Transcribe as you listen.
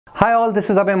Hi all, this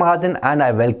is Abhay Mahajan and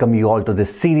I welcome you all to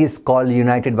this series called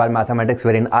United by Mathematics,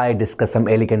 wherein I discuss some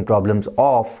elegant problems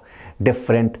of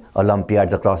different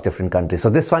Olympiads across different countries.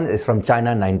 So this one is from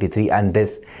China 93 and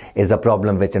this is a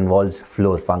problem which involves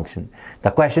floor function. The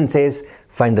question says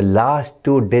find the last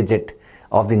two digit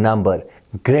of the number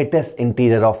greatest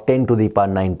integer of 10 to the power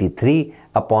 93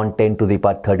 upon 10 to the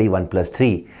power 31 plus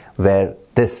 3, where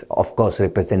this of course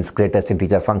represents greatest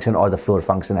integer function or the floor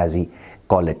function as we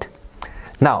call it.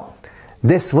 Now,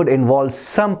 this would involve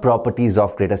some properties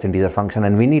of greatest integer function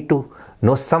and we need to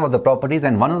know some of the properties,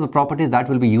 and one of the properties that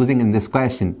we'll be using in this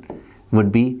question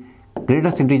would be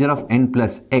greatest integer of n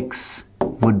plus x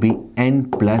would be n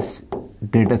plus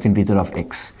greatest integer of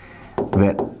x,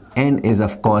 where n is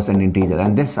of course an integer,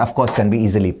 and this of course can be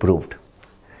easily proved,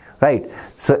 right?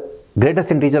 So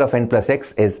greatest integer of n plus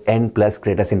x is n plus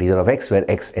greatest integer of x, where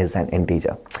x is an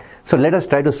integer. So let us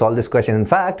try to solve this question. In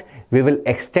fact, we will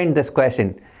extend this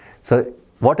question. So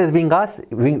what is being asked?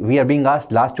 We are being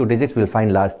asked last two digits. We'll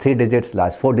find last three digits,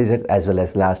 last four digits, as well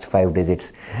as last five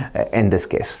digits in this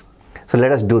case. So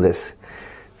let us do this.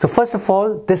 So first of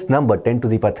all, this number 10 to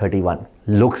the power 31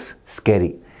 looks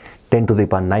scary. 10 to the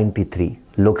power 93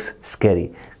 looks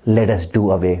scary. Let us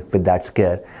do away with that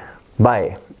scare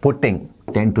by putting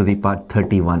 10 to the power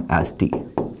 31 as t.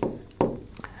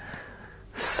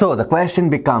 So the question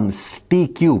becomes t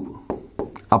cube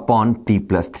upon t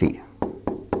plus 3.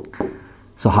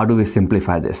 So how do we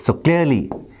simplify this? So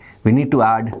clearly we need to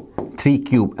add 3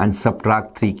 cube and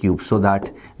subtract 3 cube so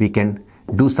that we can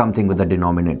do something with the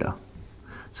denominator.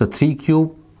 So 3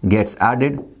 cube gets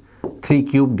added, 3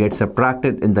 cube gets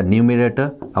subtracted in the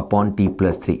numerator upon t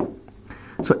plus 3.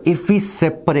 So if we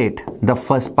separate the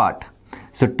first part,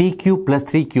 so t cube plus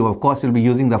 3 cube, of course we'll be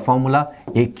using the formula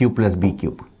a cube plus b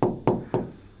cube,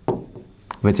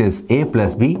 which is a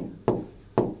plus b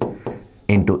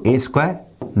into a square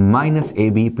minus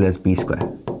ab plus b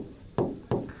square.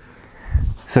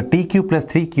 So t cube plus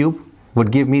 3 cube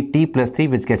would give me t plus 3,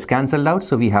 which gets cancelled out.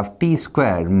 So we have t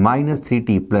square minus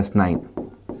 3t plus 9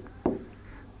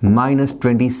 minus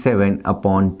 27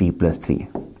 upon t plus 3.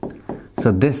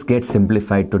 So this gets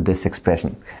simplified to this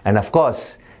expression. And of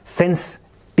course, since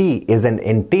t is an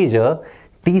integer,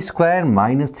 t square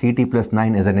minus 3t plus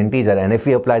 9 is an integer, and if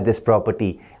we apply this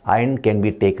property, n can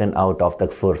be taken out of the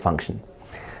floor function.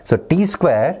 So t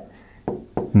square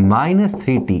minus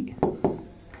 3t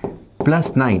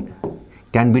plus 9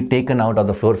 can be taken out of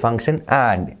the floor function,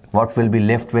 and what will be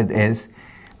left with is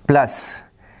plus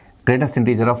greatest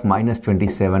integer of minus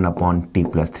 27 upon t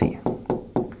plus 3.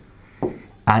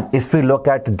 And if we look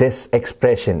at this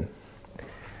expression,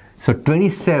 so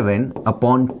 27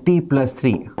 upon t plus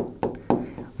 3,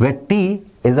 where t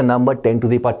is a number 10 to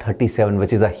the power 37,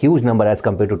 which is a huge number as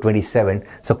compared to 27.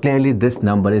 So clearly this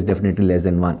number is definitely less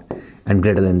than 1 and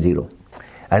greater than 0.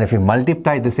 And if we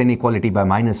multiply this inequality by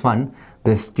minus 1,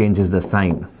 this changes the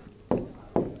sign.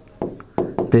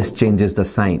 This changes the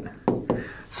sign.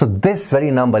 So this very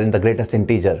number in the greatest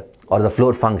integer or the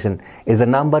floor function is a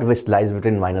number which lies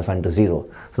between minus 1 to 0.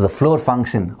 So the floor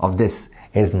function of this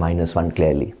is minus 1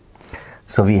 clearly.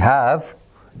 So we have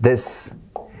this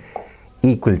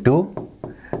equal to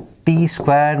t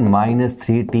square minus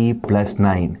 3t plus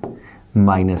 9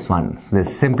 minus 1.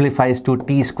 This simplifies to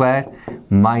t square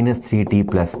minus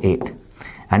 3t plus 8.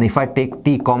 And if I take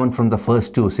t common from the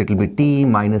first two, so it will be t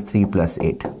minus 3 plus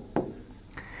 8.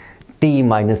 T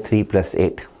minus 3 plus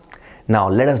 8. Now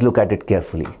let us look at it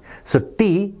carefully. So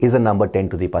t is a number 10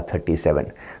 to the power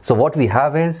 37. So what we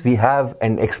have is, we have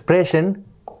an expression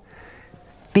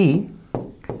t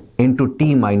into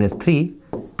t minus 3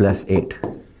 plus 8.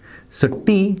 So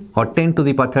t, or 10 to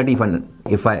the power 31,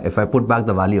 if I put back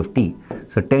the value of t,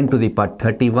 so 10 to the power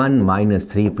 31 minus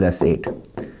 3 plus 8.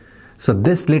 So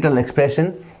this little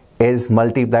expression is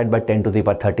multiplied by 10 to the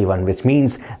power 31, which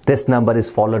means this number is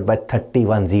followed by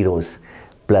 31 zeros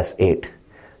plus 8.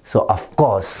 So of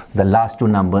course the last two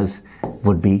numbers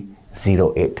would be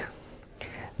 08.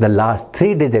 The last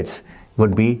three digits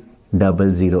would be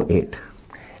 008,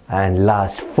 and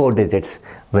last four digits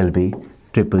will be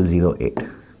 0008.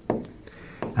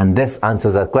 And this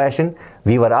answers our question.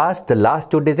 We were asked the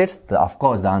last two digits, of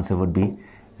course the answer would be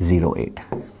 08.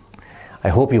 I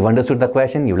hope you've understood the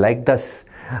question, you liked this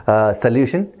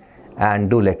solution, and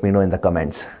do let me know in the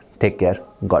comments. Take care,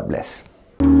 God bless.